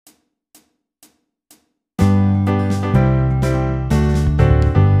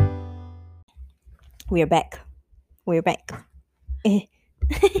We're back. We're back.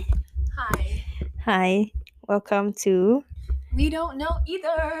 Hi. Hi. Welcome to. We don't know either.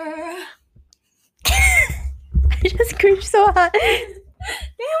 I just cringed so hard. Damn,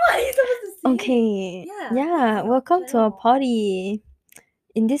 what are you supposed to say? Okay. Yeah, Welcome to our channel. potty.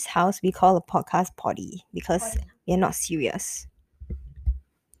 In this house, we call a podcast potty because Potty. we are not serious.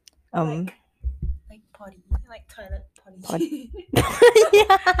 Like potty. Like toilet potty.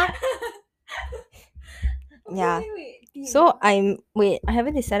 yeah. Yeah. Wait. So I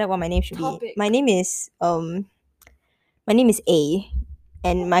haven't decided what my name should be. Topic. My name is A,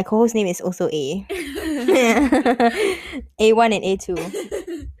 and my co-host name is also A. A1 and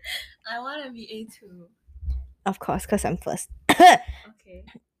A2. I want to be A2. Of course, because I'm first. Okay.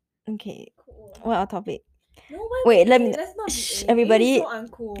 Okay. Cool. What our topic? No, Wait, let me. let's not be Shh, A. everybody, A is so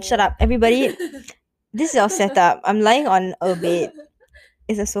uncool. shut up. Everybody, this is our setup. I'm lying on a bed.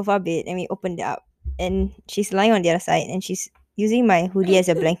 It's a sofa bed, and we opened it up. And she's lying on the other side, and she's using my hoodie as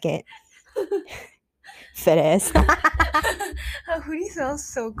a blanket. Fat ass. Her hoodie smells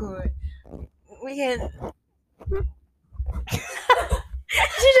so good. We can.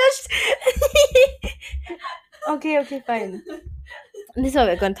 She just. Okay, fine. This is what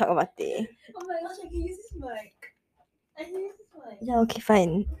we're gonna talk about today. Oh my gosh, I can use this mic. I can use this mic. Yeah, okay,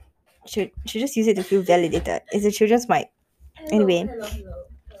 fine. Should just use it to feel validated. It's a children's mic. Anyway. Hello.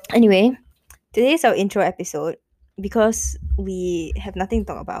 Anyway, today is our intro episode because we have nothing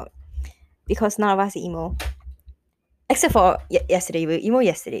to talk about. Because none of us are emo. Except for yesterday. We were emo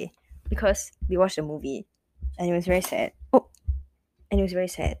yesterday. Because we watched a movie. And it was very sad. Oh. And it was very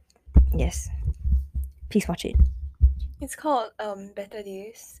sad. Yes. Please watch it. It's called Better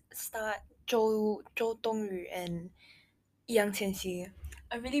Days. Start Zhou Dongyu and Yang Qianxi.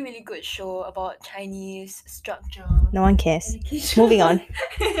 A really, really good show about Chinese structure. No one cares. Education. Moving on.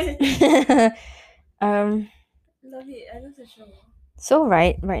 Love it. I love the show. So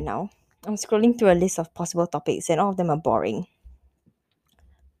right now, I'm scrolling through a list of possible topics and all of them are boring.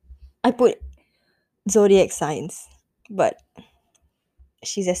 I put zodiac signs, but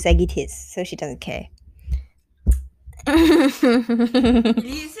she's a Sagittarius, so she doesn't care. Really? Is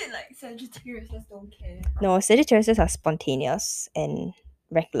it like Sagittarius don't care? No, Sagittarius are spontaneous and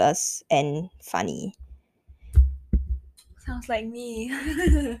reckless and funny. Sounds like me.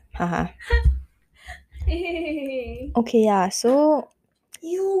 Haha. Hey. Okay, yeah. So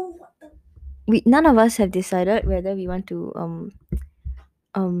You. none of us have decided whether we want to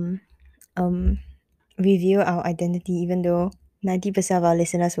reveal our identity, even though 90% of our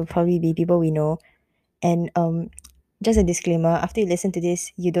listeners will probably be people we know. And just a disclaimer, after you listen to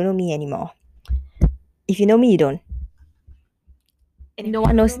this, you don't know me anymore. If you know me, you don't. And no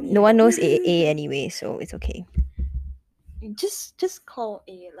one knows A anyway, so it's okay. Just call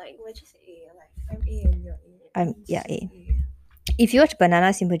A, like we're just A, like I'm A and you're A. Yeah, A. If you watch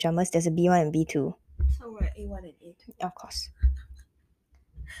Bananas in Pajamas, there's a B1 and B2. So we're A1 and A2. Of course.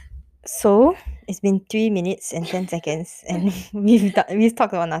 So it's been 3 minutes and 10 seconds, and we've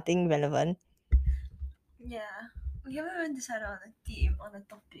talked about nothing relevant. Yeah, we haven't even decided on a theme, on a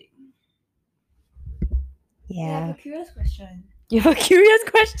topic. Yeah. I have a curious question. You have a curious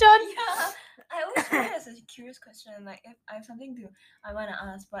question? Yeah, I always feel it as a curious question. Like if I have something I want to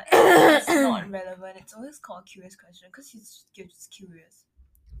ask, but it's not relevant, it's always called curious question because you're just curious.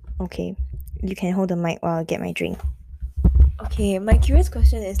 Okay, you can hold the mic while I get my drink. Okay, my curious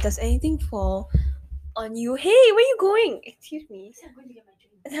question is: does anything fall on you? Hey, where are you going? Excuse me. I'm going to get my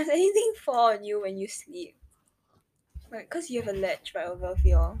drink. Does anything fall on you when you sleep? Like, cause you have a ledge right over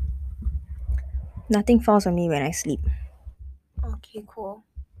your. Nothing falls on me when I sleep. Okay, cool.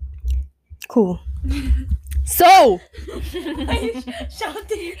 So! Why are you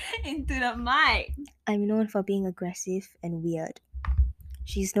shouting into the mic? I'm known for being aggressive and weird.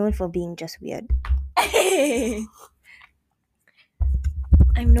 She's known for being just weird. Hey.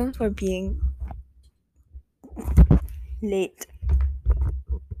 I'm known for being late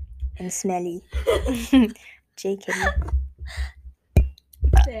and smelly. JK.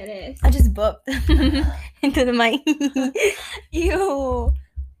 I just burped into the mic. Ew.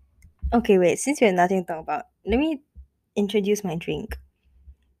 Okay, wait. Since we have nothing to talk about, let me introduce my drink.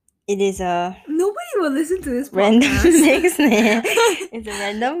 It is a Nobody will listen to this random podcast. mix. It's a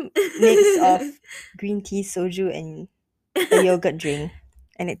random mix of green tea, soju, and a yogurt drink,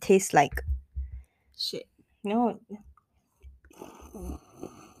 and it tastes like shit. No.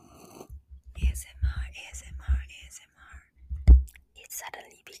 ASMR. It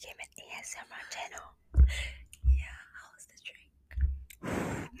suddenly became an ASMR channel. Yeah, how's the drink?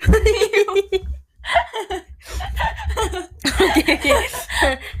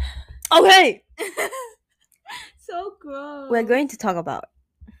 Okay. we're going to talk about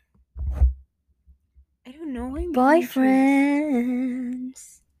I don't know. Why are you making me choose?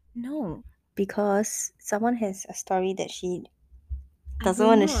 boyfriends No. because someone has a story that she I doesn't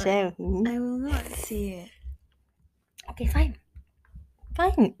will want to not. share with me. I will not say it. Okay, fine.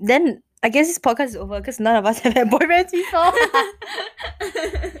 Then I guess this podcast is over because none of us have had boyfriends before.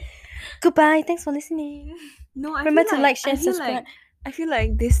 Goodbye. Thanks for listening. No, I Remember feel to like, share, I feel subscribe. I feel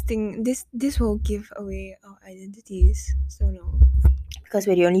like this will give away our identities. So no. Because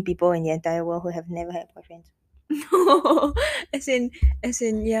we're the only people in the entire world who have never had boyfriends. No. as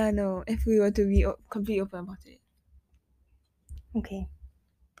in yeah, no. If we were to be completely open about it. Okay.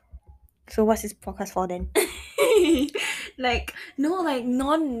 So what's this podcast for then? like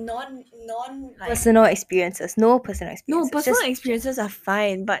non like Personal experiences. No personal no, experiences. personal Just experiences are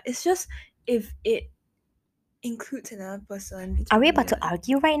fine, but it's just if it includes another person. It's are we weird. about to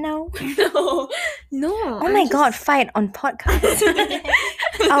argue right now? No. Oh my god, fight on podcast.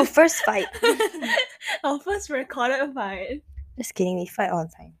 Our first fight. Our first recorded fight. Just kidding, we fight all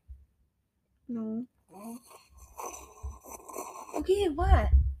the time. No. Okay, what?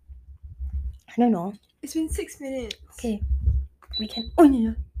 I don't know. It's been 6 minutes. Okay. We can oh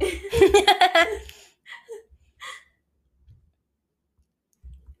yeah.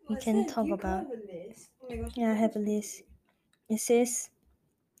 We What's can that? talk You about have a list? Oh my gosh. yeah, I have a list. It says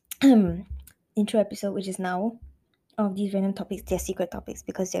intro episode, which is now. All of these random topics, they're secret topics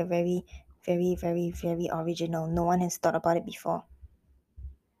because they're very, very, very, very original. No one has thought about it before.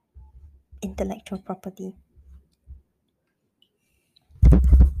 Intellectual property.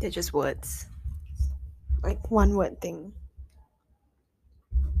 They're just words. Like one word thing.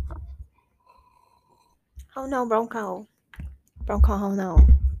 How now, brown cow? Brown cow, how now?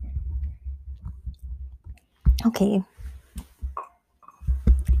 Okay.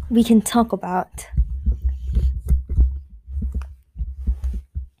 We can talk about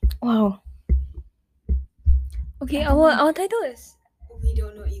wow. Okay, I don't know. our title is we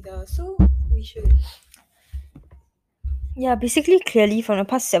don't know either, so we should. Yeah, basically clearly from the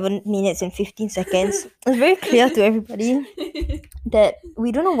past 7 minutes and 15 seconds, it's very clear to everybody that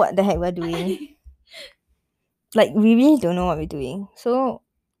we don't know what the heck we're doing. Like we really don't know what we're doing. So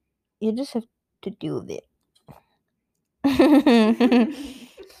you just have to deal with it.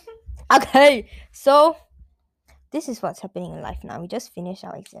 Okay, so this is what's happening in life now. We just finished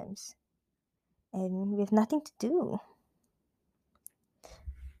our exams and we have nothing to do.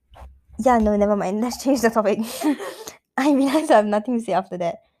 Yeah, no, never mind. Let's change the topic. I realized I have nothing to say after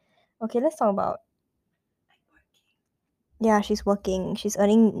that. Okay, let's talk about. Yeah, she's working. She's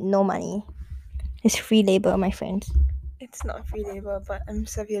earning no money. It's free labor, my friends. It's not free labor, but I'm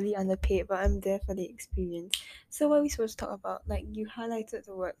severely underpaid, but I'm there for the experience. So what are we supposed to talk about? Like you highlighted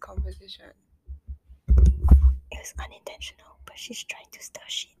the word competition. It was unintentional, but she's trying to stir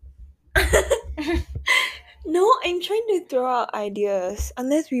shit. No, I'm trying to throw out ideas.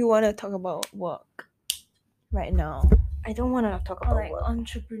 Unless we want to talk about work right now. I don't want to talk Or about like work.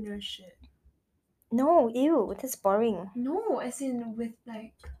 entrepreneurship. No, ew, that's boring. No, as in with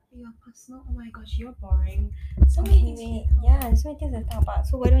like your personal. Oh my gosh, you're boring. So many things. Anyway, yeah, there's so many things to talk about.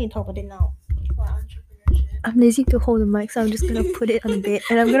 So why don't you talk about it now? What entrepreneurship? I'm lazy to hold the mic, so I'm just gonna put it on the bed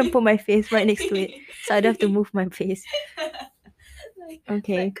and I'm gonna put my face right next to it, so I don't have to move my face.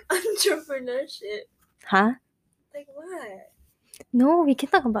 Okay. Like entrepreneurship. Huh? Like what? No, we can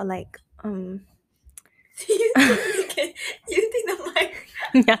talk about like you think the mic?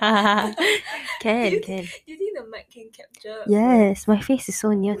 can. You think the mic can capture? Yes, my face is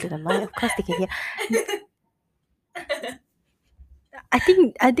so near to the mic. Of course they can hear. I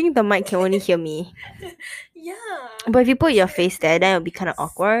think the mic can only hear me. Yeah. But if you put your face there, then it'll be kind of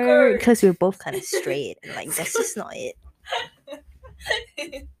awkward Skirt. because we're both kind of straight. Like that's just not it.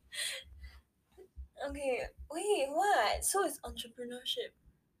 Okay. Wait. What? So it's entrepreneurship.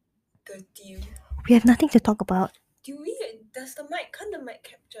 The deal. We have nothing to talk about. Do we? Does the mic? Can't the mic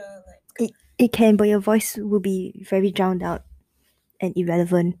capture like? It can, but your voice will be very drowned out and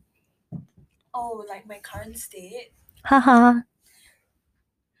irrelevant. Oh, like my current state. Haha.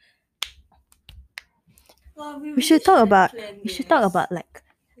 Well, We should talk about. plan We should talk this. about like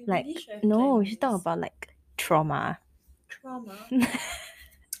We like really should have no. planned We should talk this. about like trauma. Trauma.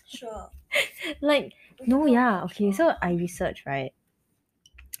 Sure. Like We no, can talk yeah. about Okay, so trauma. I researched right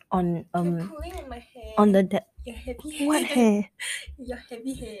on You're pulling on my hair. on the your heavy hair. what hair Your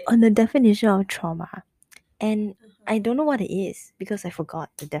heavy hair. on the definition of trauma, and Uh-huh. I don't know what it is because I forgot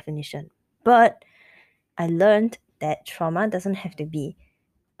the definition. But I learned that trauma doesn't have to be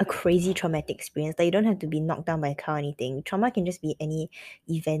a crazy traumatic experience. Like you don't have to be knocked down by a car or anything. Trauma can just be any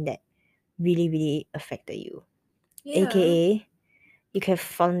event that really, really affected you. Yeah. AKA you could have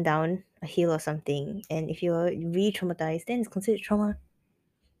fallen down a hill or something, and if you're really traumatized, then it's considered trauma.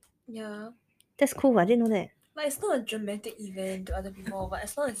 Yeah. That's cool. I didn't know that. Like, it's not a dramatic event to other people, but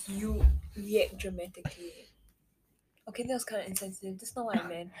as long as you react dramatically. Okay, that was kind of insensitive. That's not what I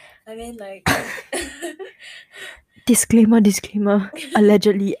meant. I mean, like. Disclaimer.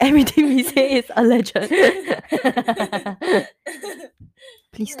 Allegedly, everything we say is alleged.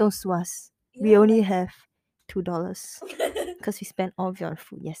 Please don't sue us. We Yeah, only like- have $2 because we spent all of it on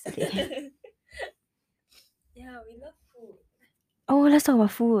food yesterday. Yeah, we love food. Oh, let's talk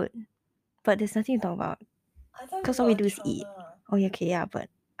about food. But there's nothing to talk about. I thought Because we all were we on do is eat. trauma. Oh, yeah, okay, yeah, but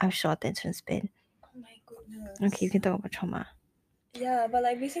I'm short attention span. Oh my goodness. Okay, you can talk about trauma. Yeah, but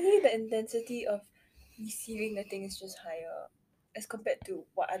like basically the intensity of receiving the thing is just higher as compared to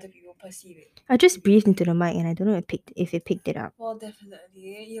what other people perceive it. I just breathed into the mic and I don't know if it picked it up. Well,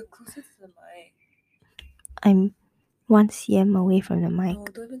 definitely. You're closer to the mic. I'm 1 cm away from the mic. No,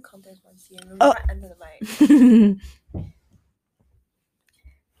 don't even count as 1 cm. You're Oh. right under the mic.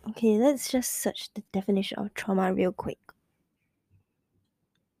 Okay, let's just search the definition of trauma real quick.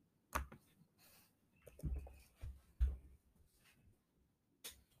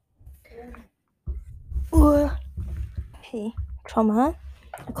 Okay, trauma,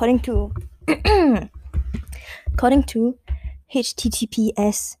 according to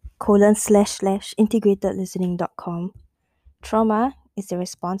https://integratedlistening.com, trauma is the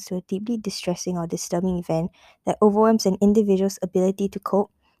response to a deeply distressing or disturbing event that overwhelms an individual's ability to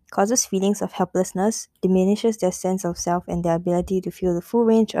cope, causes feelings of helplessness, diminishes their sense of self and their ability to feel the full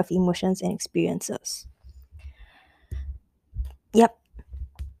range of emotions and experiences. Yep.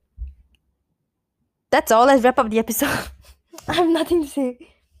 That's all. Let's wrap up the episode. I have nothing to say.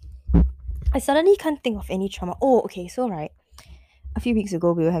 I suddenly can't think of any trauma. Oh, okay. So right, a few weeks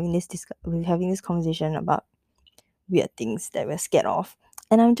ago we were having this conversation about weird things that we're scared of,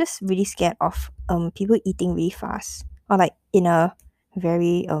 and I'm just really scared of people eating really fast or like in a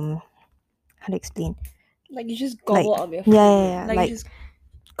very how to explain, Like you just gobble like up your food. yeah, Like you just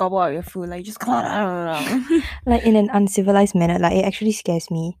gobble up your food. Like you just like in an uncivilized manner. Like it actually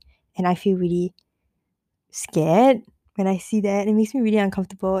scares me, and I feel really scared when I see that. It makes me really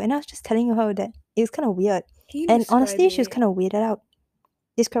uncomfortable. And I was just telling her that it was kind of weird. Can you And describe honestly, she was it? kind of weirded out.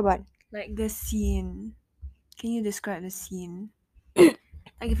 Describe what? Like the scene. Can you describe the scene?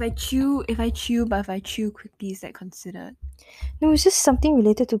 Like if I chew quickly, is that considered? No, it was just something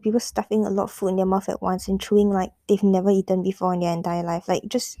related to people stuffing a lot of food in their mouth at once and chewing like they've never eaten before in their entire life. Like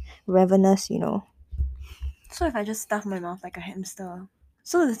just ravenous, you know. So if I just stuff my mouth like a hamster,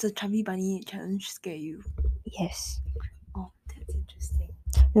 so does the chubby bunny challenge scare you? Yes. Oh, that's interesting.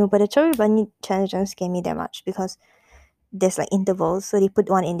 No, but the Chubby Bunny challenge doesn't scare me that much because there's like intervals. So they put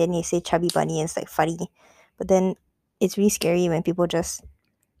one in, then they say Chubby Bunny and it's like funny. But then it's really scary when people just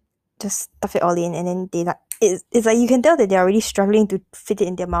stuff it all in and then they like it's like you can tell that they're already struggling to fit it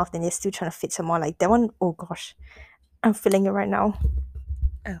in their mouth and they're still trying to fit some more. Like that one, oh gosh. I'm feeling it right now.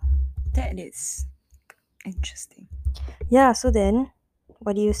 Oh, that is interesting. Yeah, so then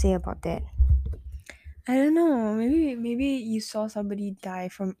what do you say about that? I don't know. Maybe you saw somebody die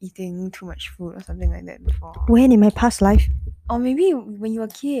from eating too much food or something like that before. When in my past life? Or maybe when you were a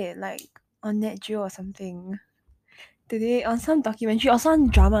kid, like on Nat Geo or something. Today on some documentary or some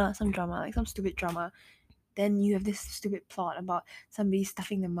drama, like some stupid drama. Then you have this stupid plot about somebody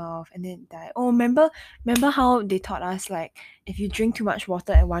stuffing their mouth and then die. Oh, remember how they taught us like if you drink too much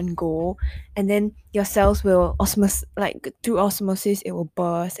water at one go, and then your cells will through osmosis it will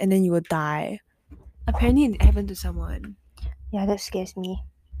burst and then you will die. Apparently it happened to someone. Yeah, that scares me.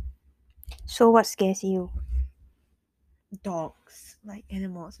 So what scares you? Dogs, like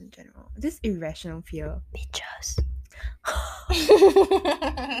animals in general. This irrational fear. Bitches.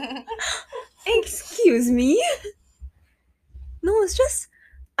 Excuse me? No, it's just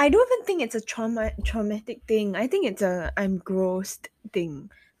I don't even think it's a traumatic thing. I think it's a I'm grossed thing.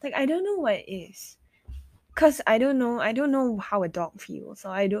 Like I don't know what it is. Cause I don't know how a dog feels, so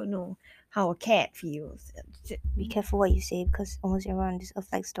I don't know how a cat feels. Be careful what you say because almost everyone on this earth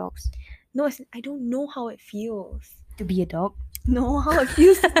likes dogs. No, I don't know how it feels. To be a dog? No, how it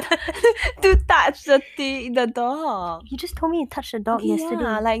feels to touch the dog. You just told me you touched a dog Okay, yesterday.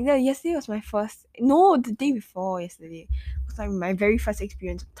 yeah, like yesterday was my first. No, the day before yesterday was like my very first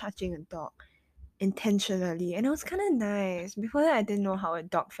experience of touching a dog intentionally, and it was kind of nice. Before that, I didn't know how a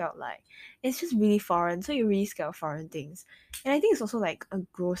dog felt like. It's just really foreign, so you're really scared of foreign things, and I think it's also like a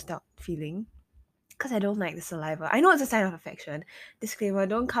grossed out feeling because I don't like the saliva. I know it's a sign of affection. Disclaimer: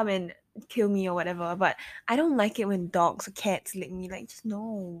 don't come and kill me or whatever, but I don't like it when dogs or cats lick me. Like, just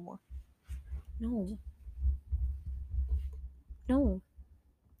no. No.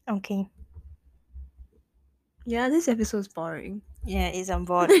 Okay. Yeah, this episode's boring. Yeah, it's on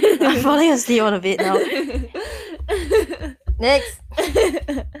board. I'm falling asleep on a bit now. Next.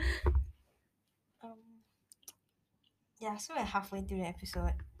 Yeah, so we're halfway through the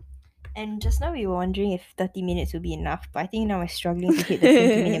episode. And just now we were wondering if 30 minutes would be enough, but I think now we're struggling to hit the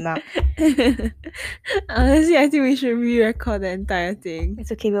 20-minute mark. Honestly, I think we should re-record the entire thing.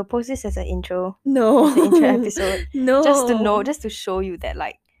 It's okay, we'll post this as an intro. No. As an intro episode. No. Just to know, just to show you that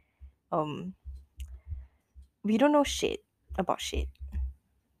like we don't know shit about shit.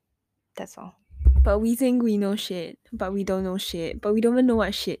 That's all. But we think we know shit, but we don't know shit, but we don't even know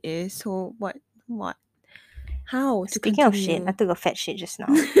what shit is. So what? How to Speaking of shit, I continue? took a fat shit just now.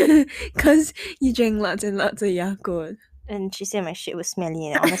 Because you drank lots and lots of Yakult. And she said my shit was smelly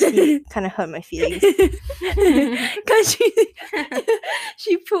and it honestly kind of hurt my feelings. Because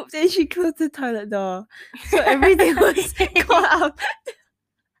she pooped and she closed the toilet door. So everything was caught up.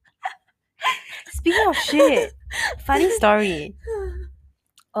 Speaking of shit, funny story.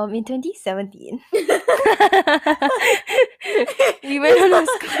 In 2017, we went on a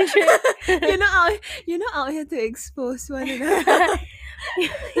school trip. You're not out here to expose one another.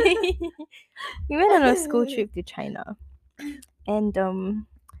 We went on a school trip to China, and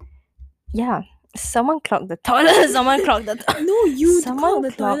yeah, someone clogged the toilet. Someone clogged the toilet. No, you Someone clogged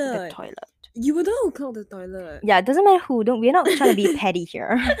the clogged toilet. the toilet. You were the one who clogged the toilet. Yeah, it doesn't matter who. We're not trying to be petty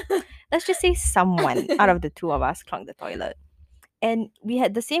here. Let's just say someone out of the two of us clogged the toilet. And we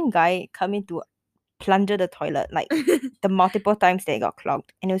had the same guy come in to plunger the toilet like the multiple times that it got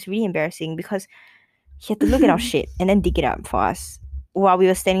clogged. And it was really embarrassing because he had to look at our shit and then dig it up for us while we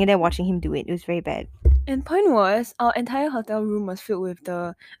were standing there watching him do it. It was very bad. And point was, our entire hotel room was filled with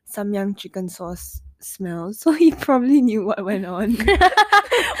the samyang chicken sauce smell. So he probably knew what went on.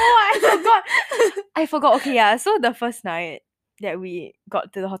 I forgot. Okay, yeah. So the first night that we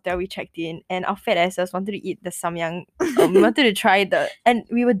got to the hotel, we checked in, and our fat asses wanted to eat the samyang. We wanted to try and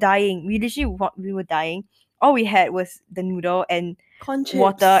we were dying. We were dying. All we had was the noodle and Corn chips.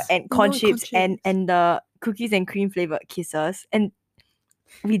 water and corn No, chips and the cookies and cream flavored kisses, and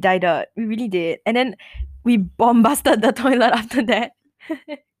we died out. We really did. And then we bombasted the toilet after that.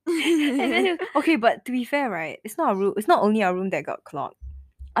 And then okay, but to be fair, right, it's not only our room that got clogged.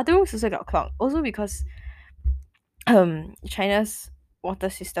 Other rooms also got clogged. Also because China's water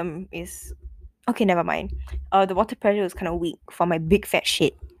system is okay, never mind. The water pressure was kind of weak for my big fat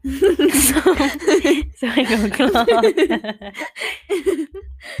shit. So I got clogged.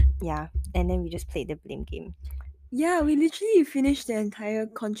 Yeah, and then we just played the blame game. Yeah, we literally finished the entire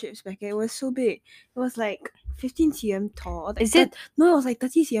corn chips packet. It was so big. It was like 15 cm tall. Like Is it? No, it was like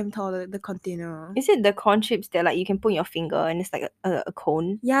 30 cm tall, the container. Is it the corn chips that like you can put in your finger and it's like a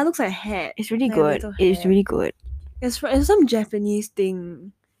cone? Yeah, it looks like a hat. It's really Like a good. little It's hat. really good. It's some Japanese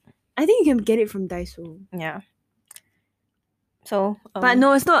thing. I think you can get it from Daiso. Yeah. So But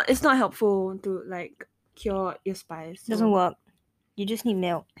no, it's not helpful to like cure your spice. doesn't so- work. You just need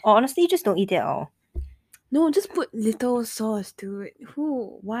milk. Or honestly, just don't eat it at all. No, just put little sauce to it.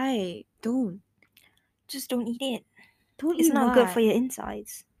 Who? Why? Don't. Just don't eat it. Don't It's eat not good for what? your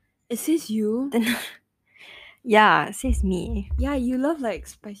insides. It says you. Then yeah, it says me. Yeah, you love like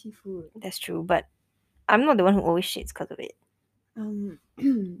spicy food. That's true, but I'm not the one who always shits because of it.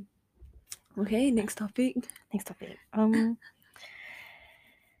 Okay, next topic. Next topic.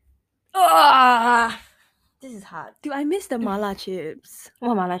 This is hard. Dude, I miss the mala chips.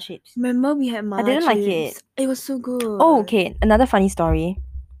 What mala chips? Remember we had mala didn't like chips? it. It was so good. Oh, okay. Another funny story.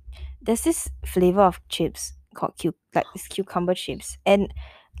 There's this flavor of chips called this cucumber chips, and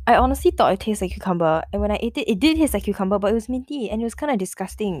I honestly thought it tastes like cucumber. And when I ate it, it did taste like cucumber, but it was minty and it was kind of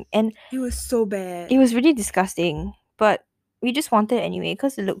disgusting. And It was so bad. it was really disgusting. But we just wanted it anyway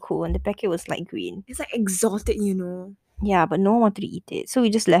because it looked cool and the packet was light green. It's like exotic, you know. Yeah, but no one wanted to eat it, so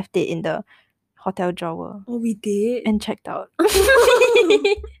we just left it in the hotel drawer Oh, we did? and checked out.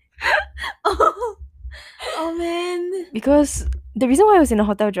 Oh man. Because the reason why I was in the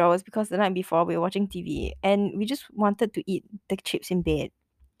hotel drawer was because the night before we were watching TV and we just wanted to eat the chips in bed.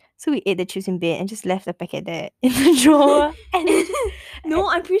 So we ate the chips in bed and just left the packet there in the drawer. And No,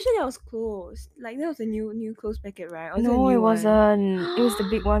 I'm pretty sure that was closed. Like that was a new closed packet, right? Or was a no, it new one? wasn't. It was the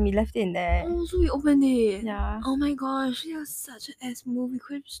big one. We left it in there. Oh, so we opened it. Yeah. Oh my gosh, that was such an ass move. We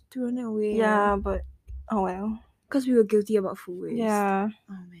could have just thrown it away. Yeah, but oh well. Because we were guilty about food waste. Yeah.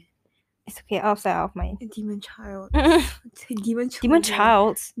 Oh man. It's okay. Outside of mine. A demon child. Demon Demon children.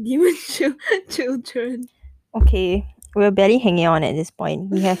 child. Demon children. Okay. We're barely hanging on at this point.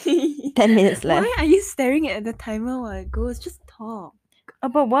 We have 10 minutes left. Why are you staring at the timer while it goes? Just talk.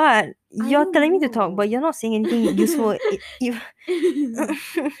 About what? You're don't telling me to talk, know. but you're not saying anything useful. I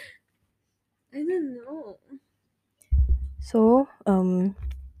don't know. So,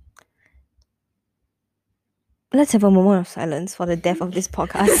 let's have a moment of silence for the death of this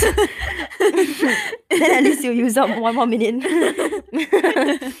podcast. Then at least you'll use up 1 more minute.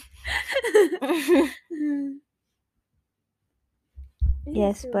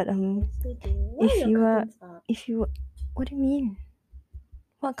 Yes, but if you are, what do you mean?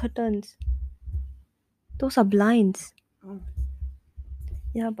 What curtains? Those are blinds. Oh.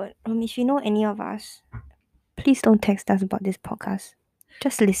 Yeah, but if you know any of us, please don't text us about this podcast.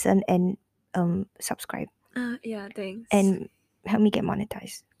 Just listen and subscribe Yeah, thanks. and help me get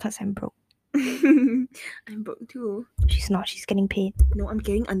monetized because I'm broke. I'm broke too. She's not. She's getting paid. No, I'm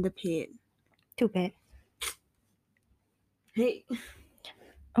getting underpaid. Too bad. Hey.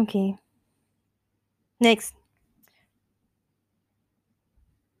 Okay. Next.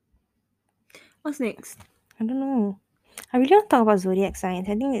 What's next? I don't know. I really want to talk about zodiac signs.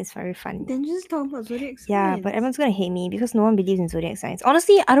 I think it's very fun. Then just talk about zodiac signs. Yeah, but everyone's gonna hate me because no one believes in zodiac signs.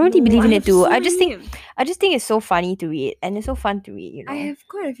 Honestly, I don't really believe in it too. I just think it's so funny to read and it's so fun to read, you know. I have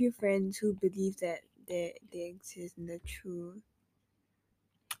quite a few friends who believe that they exist and they're true.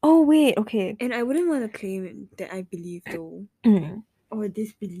 Oh wait, okay. And I wouldn't want to claim that I believe though. Or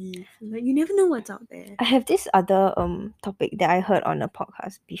disbelief. Like you never know what's out there. I have this other topic that I heard on a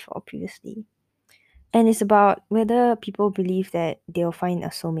podcast before previously. And it's about whether people believe that they'll find a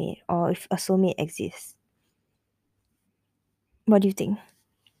soulmate or if a soulmate exists. What do you think?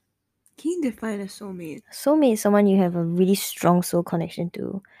 Can you define a soulmate? Soulmate is someone you have a really strong soul connection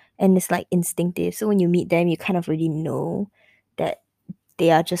to, and it's like instinctive. So when you meet them, you kind of really know that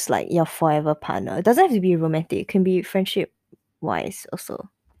they are just like your forever partner. It doesn't have to be romantic. It can be friendship wise also.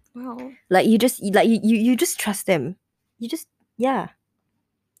 Wow. Like you just you just trust them. You just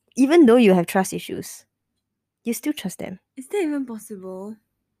even though you have trust issues, you still trust them. Is that even possible?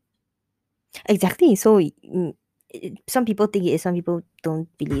 Exactly. So some people think it is, some people don't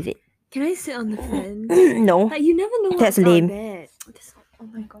believe it. Can I sit on the fence? No. Like you never know That's what's lame. out there. Oh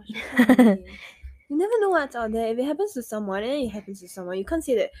my gosh. That's so lame. You never know what's out there. If it happens to someone, and it happens to someone, you can't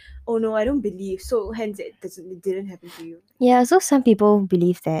say that, oh no, I don't believe, so hence it didn't happen to you. Yeah, so some people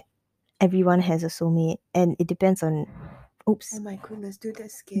believe that everyone has a soulmate and it depends on oops. Oh my goodness, dude,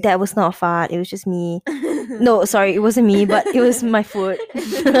 that's scary. That was not a fart, it was just me. No, sorry, it wasn't me, but it was my foot.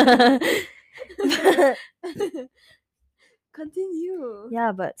 Continue.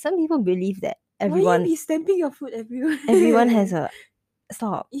 Yeah, but some people believe that Why everyone you be stamping your foot everywhere? everyone has a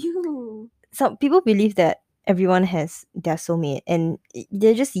stop. You. Some people believe that everyone has their soulmate and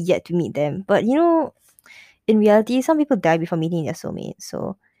they're just yet to meet them. But you know, in reality, some people die before meeting their soulmate.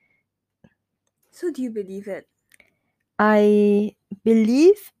 So do you believe it? I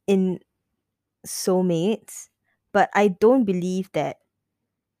believe in soulmates, but I don't believe that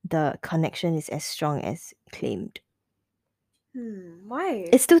the connection is as strong as claimed. Why?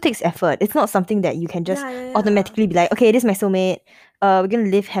 It still takes effort. It's not something that you can just automatically be like, okay, this is my soulmate. We're gonna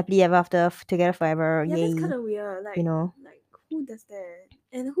live happily ever after, together forever. Yeah, yay. that's kind of weird. Like, you know, like who does that?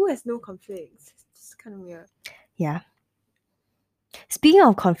 And who has no conflicts? It's kind of weird. Yeah. Speaking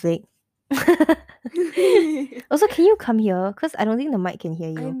of conflict, also, can you come here? Because I don't think the mic can hear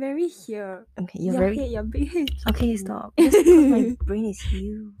you. I'm very here. Okay, you're Your very. head, your big head. Okay, stop. Just because my brain is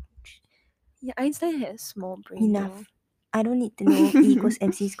huge. Yeah, Einstein had a small brain. Enough. Though. I don't need to know E equals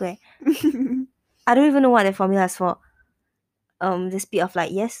MC square. I don't even know what the formula is for. The speed of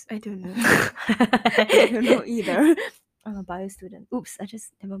light, yes? I don't know. I don't know either. I'm a bio student. Oops,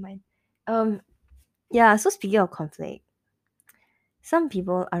 never mind. Yeah, so speaking of conflict, some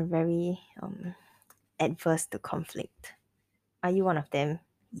people are very adverse to conflict. Are you one of them?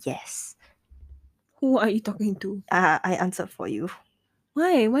 Yes. Who are you talking to? I answered for you.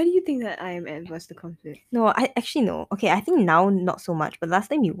 Why? Why do you think that I am adverse to conflict? No, I actually no. Okay, I think now not so much, but last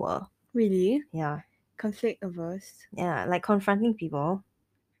time you were. Really? Yeah. Conflict averse? Yeah, like confronting people.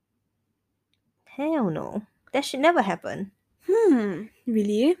 Hell no. That should never happen.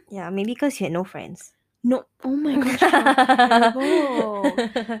 Really? Yeah, maybe because you had no friends. No. Oh my gosh, how terrible.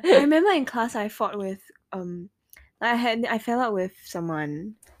 I remember in class I fought with I fell out with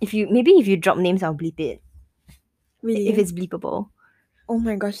someone. If you drop names, I'll bleep it. Really? If it's bleepable. Oh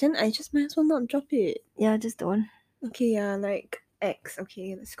my gosh, then I just might as well not drop it. Yeah, just don't. Okay, yeah, like X.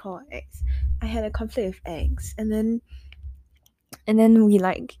 Okay, let's call it X. I had a conflict with X, and then we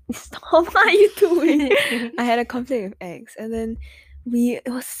like stop. What are you doing? I had a conflict with X, and then it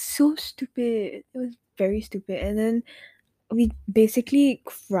was so stupid. It was very stupid, and then we basically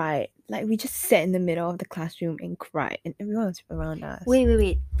cried. Like we just sat in the middle of the classroom and cried, and everyone was around us.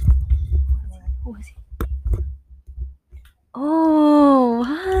 Wait. Who was it? Oh,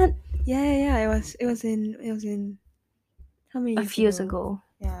 what? Yeah. It was in how many A years few years ago.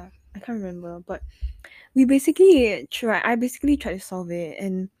 Yeah, I can't remember, but we basically tried. I basically tried to solve it,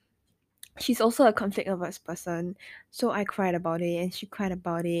 and she's also a conflict averse person, so I cried about it, and she cried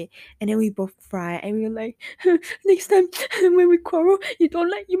about it, and then we both cried, and we were like, next time when we quarrel,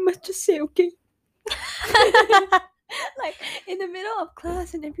 you must just say okay. Like in the middle of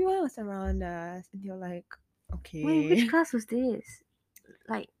class, and everyone was around us, and you're like, okay. Wait, which class was this?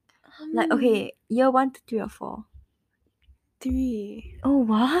 Like okay, year 1 to 3 or 4? 3. Oh,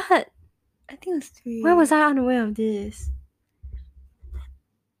 what? I think it was 3. Why was I unaware of this?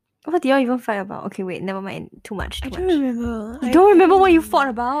 What did y'all even fight about? Okay, wait, never mind. Too much. I don't remember. You don't remember what you fought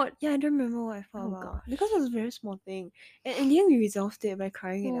about? Yeah, I don't remember what I fought Oh, about. gosh. Because it was a very small thing. And in the end, we resolved it by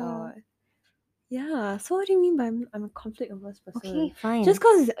crying it Oh. out. Yeah, so what do you mean by I'm a conflict averse person? Okay, fine. Just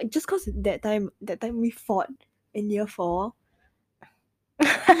cause that time we fought in year 4.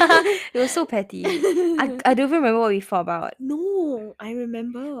 It was so petty. I don't remember what we fought about. No, I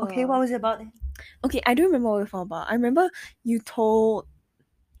remember. Okay, what was it about then? Okay, I don't remember what we fought about. I remember you told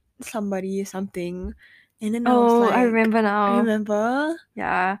somebody something, and then I was like, I remember now. I remember.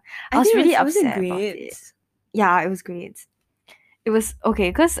 Yeah, I was think really was it upset about it. grades? Yeah, it was grades. It was okay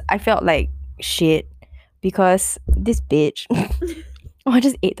because I felt like shit because this bitch. Oh, I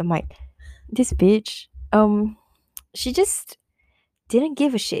just ate the mic. This bitch. She just didn't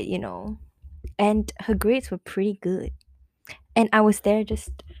give a shit, you know, and her grades were pretty good, and I was there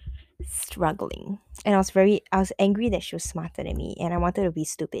just struggling, and I was angry that she was smarter than me, and I wanted to be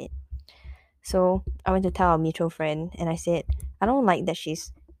stupid. So I went to tell our mutual friend, and I said, I don't like that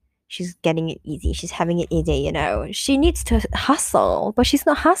she's getting it easy. She's having it easy, you know. She needs to hustle, but she's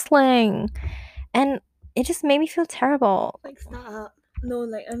not hustling. And it just made me feel terrible. Like, stop. No,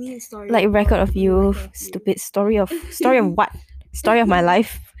 like, I mean, story. Like, record of you, stupid story of what? Story of my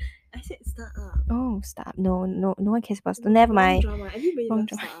life. I said stop. Oh, stop. No one cares about stuff. Never mind. Drama. Everybody Wrong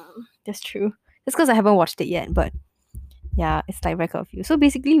loves drama. stop. That's true. That's because I haven't watched it yet, but yeah, it's like record of you. So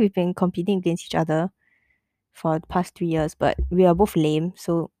basically we've been competing against each other for the past 3 years, but we are both lame,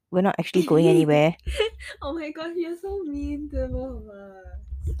 so we're not actually going anywhere. Oh my gosh, you're so mean to both of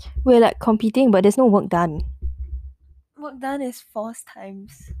us. We're like competing, but there's no work done. Work done is forced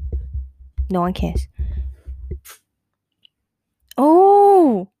times. No one cares.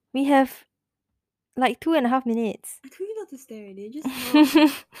 Oh, we have like 2.5 minutes. I told you not to stare at it. Just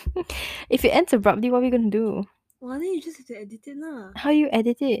stop. If it ends abruptly, what are we gonna do? Well, then you just have to edit it lah. How you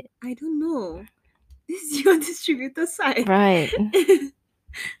edit it? I don't know. This is your distributor side. Right.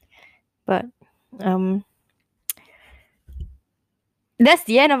 But that's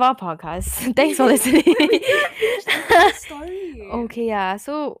the end of our podcast. Thanks for listening. Story. Okay, yeah.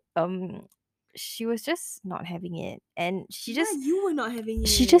 So she was just not having it, and you were not having it.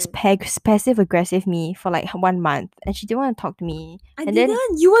 She just passive aggressive me for like 1 month, and she didn't want to talk to me. Then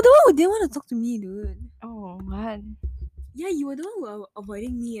you were the one who didn't want to talk to me, dude. Oh, what? Yeah, you were the one who was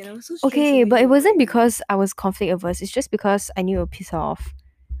avoiding me, and I was so stressed. Okay, but it wasn't because I was conflict averse. It's just because I knew it would piss her off.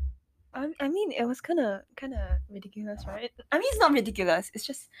 I mean, it was kind of ridiculous, right? I mean, it's not ridiculous. It's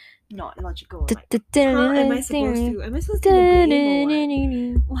just not logical. Like, how am I supposed to? Am I supposed to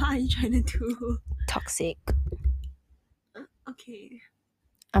blame or what? What are you trying to do? Toxic. Okay.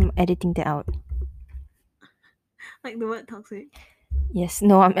 I'm editing that out. Like the word toxic? Yes.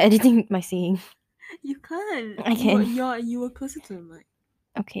 No, I'm editing my singing. You can't. I can. You were closer to the mic.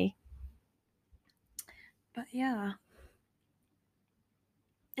 Okay. But yeah.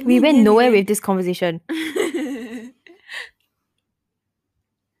 We went nowhere with this conversation. And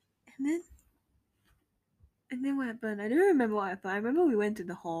then what happened? I don't remember what happened. I remember we went to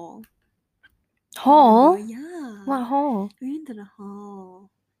the hall. Hall? Yeah. What hall? We went to the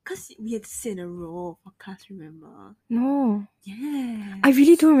hall. Because we had to sit in a row for class, remember? No. Yeah. I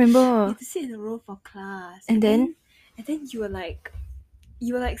really don't remember. We had to sit in a row for class. And then you were like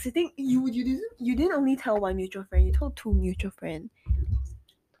sitting. You didn't only tell one mutual friend. You told 2 mutual friends.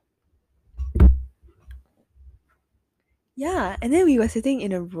 Yeah, and then we were sitting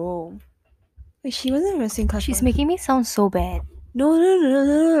in a row. Wait, she wasn't in the same class. She's making me sound so bad. No.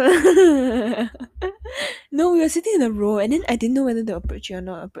 No, we were sitting in a row, and then I didn't know whether to approach you or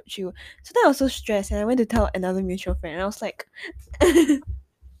not approach you. So then I was so stressed, and I went to tell another mutual friend, and I was like,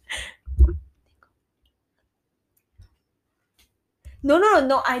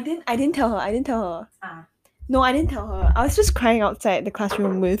 No, I didn't tell her. No, I didn't tell her. I was just crying outside the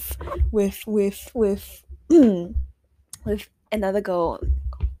classroom with with another girl.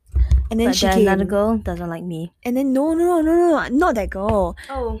 And then But she then came. another girl doesn't like me. And then no, not that girl.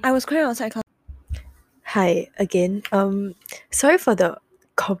 Oh. I was crying outside class. Hi again. Sorry for the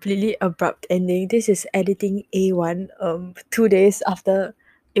completely abrupt ending. This is editing A1. 2 days after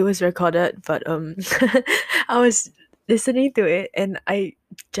it was recorded, but I was listening to it and I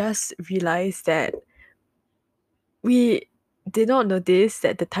just realized that we did not notice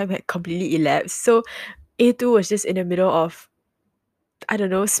that the time had completely elapsed. So A2 was just in the middle of, I don't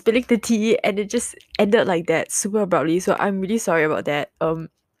know, spilling the tea, and it just ended like that super abruptly. So I'm really sorry about that.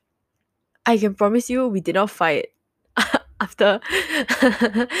 I can promise you we did not fight after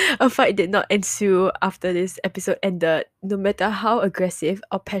a fight did not ensue after this episode ended. No matter how aggressive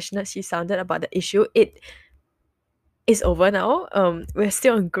or passionate she sounded about the issue, it is over now. We're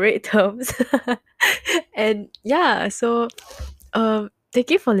still on great terms. And yeah, so thank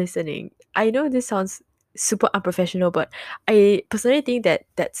you for listening. I know this sounds super unprofessional, but I personally think that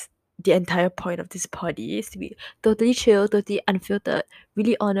that's the entire point of this party is to be totally chill, totally unfiltered,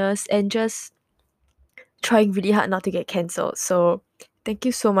 really honest, and just trying really hard not to get cancelled. So thank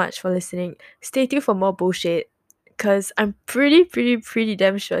you so much for listening. Stay tuned for more bullshit, because I'm pretty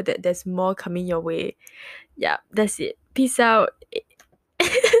damn sure that there's more coming your way. Yeah, that's it. Peace out.